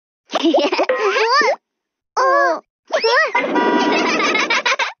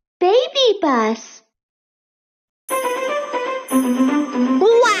Babybus.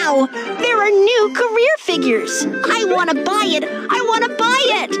 Wow! There are new career figures! I want to buy it! I want to buy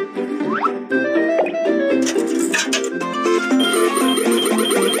it!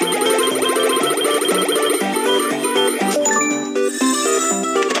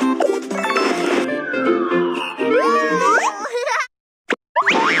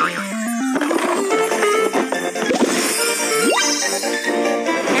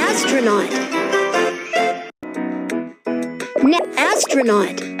 Astronaut.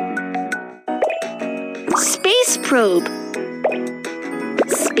 Astronaut. Space probe.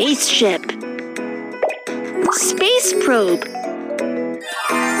 Spaceship. Space probe.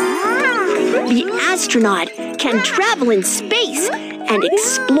 The astronaut can travel in space and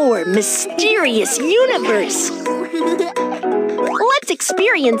explore mysterious universe. Let's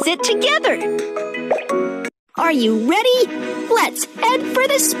experience it together. Are you ready? Let's head for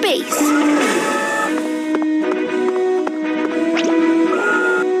the space.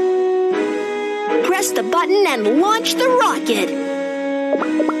 Press the button and launch the rocket.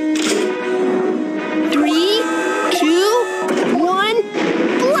 3, 2, 1,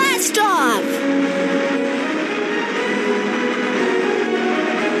 blast off!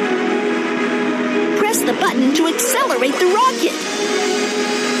 Press the button to accelerate the rocket.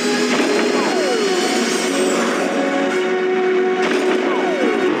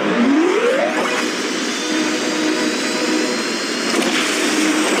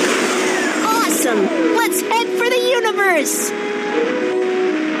 Let's head for the universe!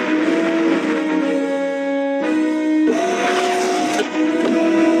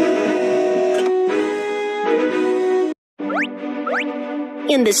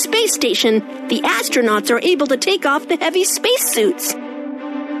 In the space station, the astronauts are able to take off the heavy spacesuits.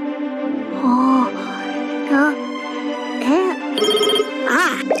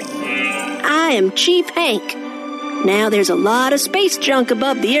 I am Chief Hank. Now there's a lot of space junk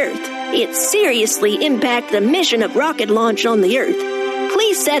above the Earth. It seriously impacts the mission of rocket launch on the Earth.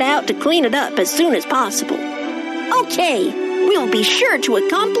 Please set out to clean it up as soon as possible. Okay, we'll be sure to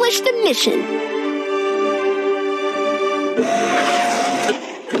accomplish the mission.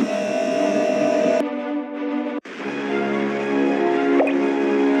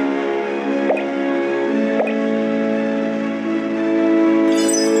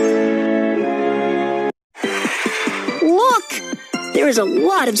 There is a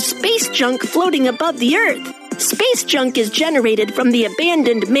lot of space junk floating above the Earth. Space junk is generated from the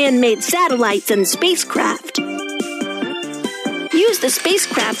abandoned man-made satellites and spacecraft. Use the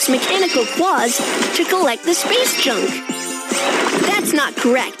spacecraft's mechanical claws to collect the space junk. That's not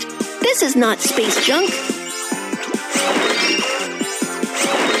correct. This is not space junk.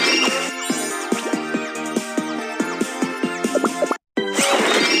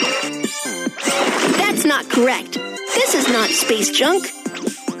 That's not correct. This is not space junk.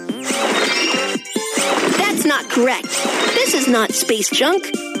 That's not correct. This is not space junk.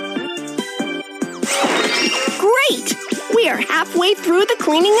 Great! We are halfway through the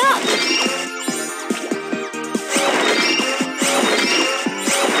cleaning up.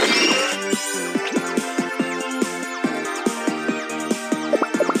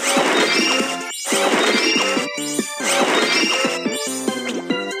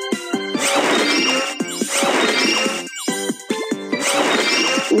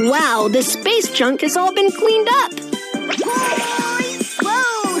 Wow, the space junk has all been cleaned up.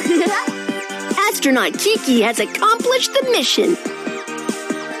 Whoa! Astronaut Kiki has accomplished the mission.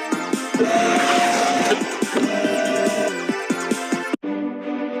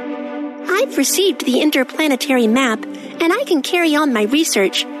 I've received the interplanetary map, and I can carry on my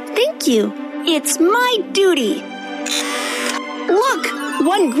research. Thank you. It's my duty. Look,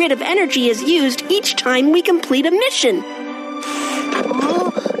 one grid of energy is used each time we complete a mission.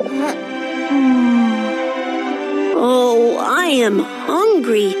 Oh, I am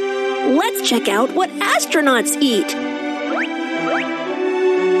hungry. Let's check out what astronauts eat.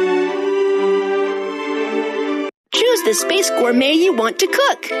 Choose the space gourmet you want to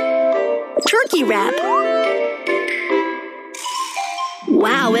cook. Turkey wrap.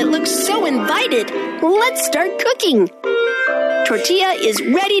 Wow, it looks so invited. Let's start cooking. Tortilla is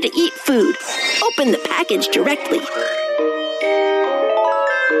ready to eat food. Open the package directly.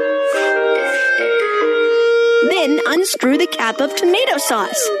 Then unscrew the cap of tomato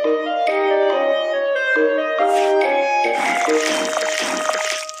sauce.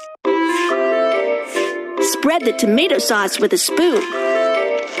 Spread the tomato sauce with a spoon.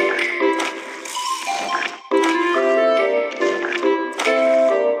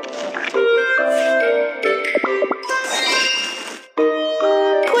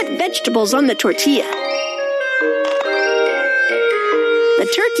 vegetables on the tortilla. The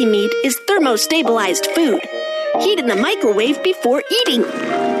turkey meat is thermostabilized food. Heat in the microwave before eating.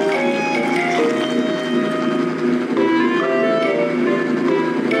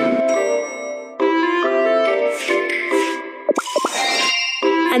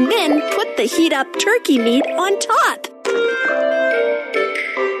 And then put the heat-up turkey meat on top.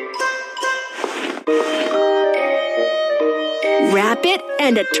 Wrap it,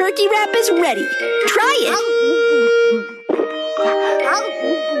 and a turkey wrap is ready. Try it!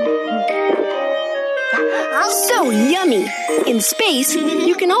 So yummy! In space,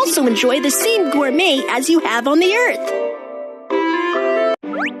 you can also enjoy the same gourmet as you have on the Earth.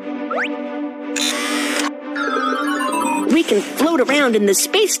 We can float around in the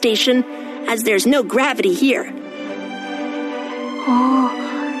space station as there's no gravity here.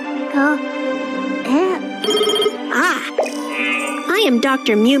 I am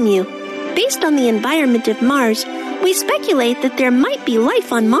Dr. Mew Mew. Based on the environment of Mars, we speculate that there might be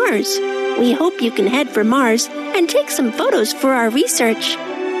life on Mars. We hope you can head for Mars and take some photos for our research.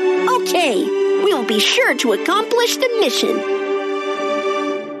 Okay, we will be sure to accomplish the mission.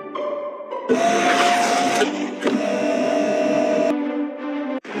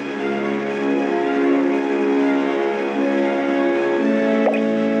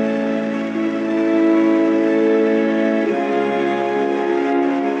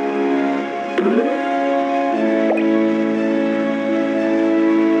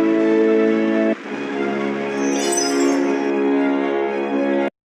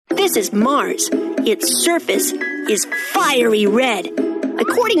 This is Mars. Its surface is fiery red.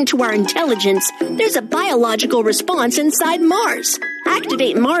 According to our intelligence, there's a biological response inside Mars.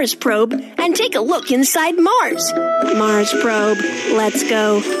 Activate Mars probe and take a look inside Mars. Mars probe, let's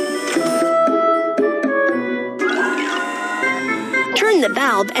go. Turn the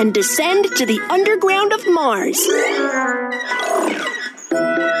valve and descend to the underground of Mars.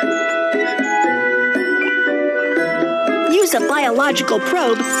 Use a biological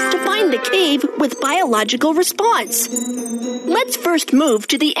probe to find the cave with biological response. Let's first move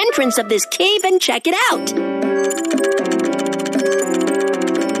to the entrance of this cave and check it out.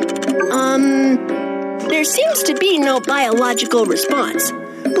 There seems to be no biological response.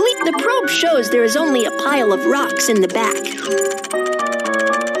 The probe shows there is only a pile of rocks in the back.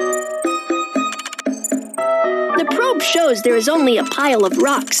 The probe shows there is only a pile of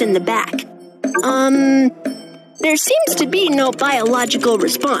rocks in the back. There seems to be no biological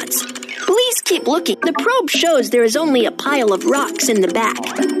response. Please keep looking. The probe shows there is only a pile of rocks in the back.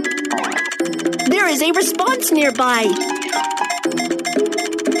 There is a response nearby.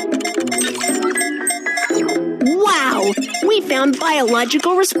 Wow! We found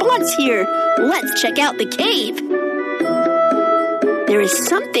biological response here. Let's check out the cave. There is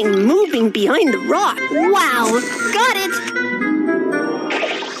something moving behind the rock. Wow! Got it!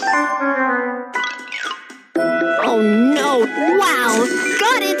 Oh no! Wow!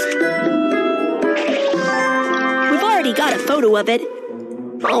 Got it! We've already got a photo of it.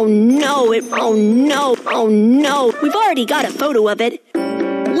 Oh no! Oh no! Oh no! We've already got a photo of it.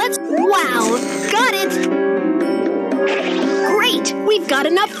 Wow! Got it! Great! We've got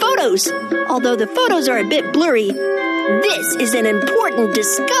enough photos. Although the photos are a bit blurry, this is an important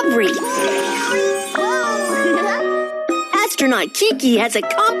discovery. Astronaut Kiki has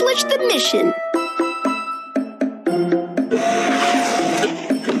accomplished the mission.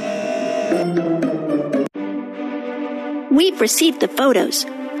 We've received the photos.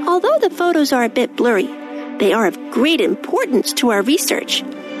 Although the photos are a bit blurry, they are of great importance to our research.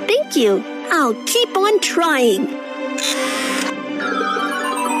 Thank you. I'll keep on trying.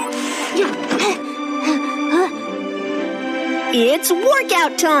 It's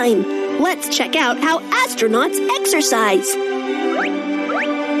workout time. Let's check out how astronauts exercise.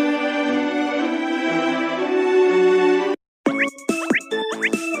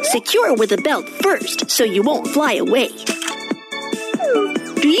 Secure with a belt first so you won't fly away.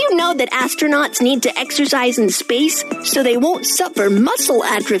 Do you know that astronauts need to exercise in space so they won't suffer muscle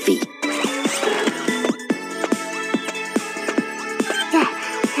atrophy?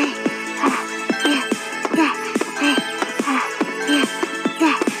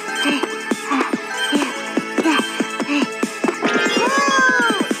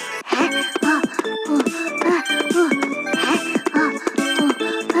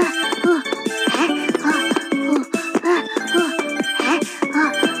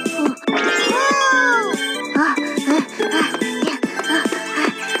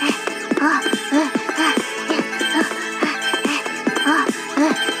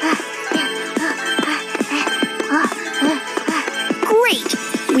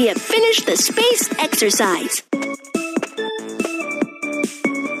 have finished the space exercise.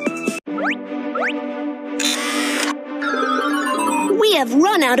 We have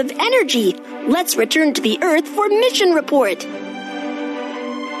run out of energy. Let's return to the Earth for mission report.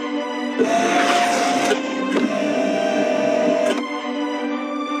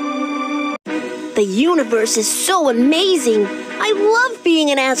 The universe is so amazing. I love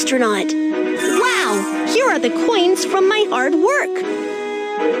being an astronaut. Wow, here are the coins from my hard work.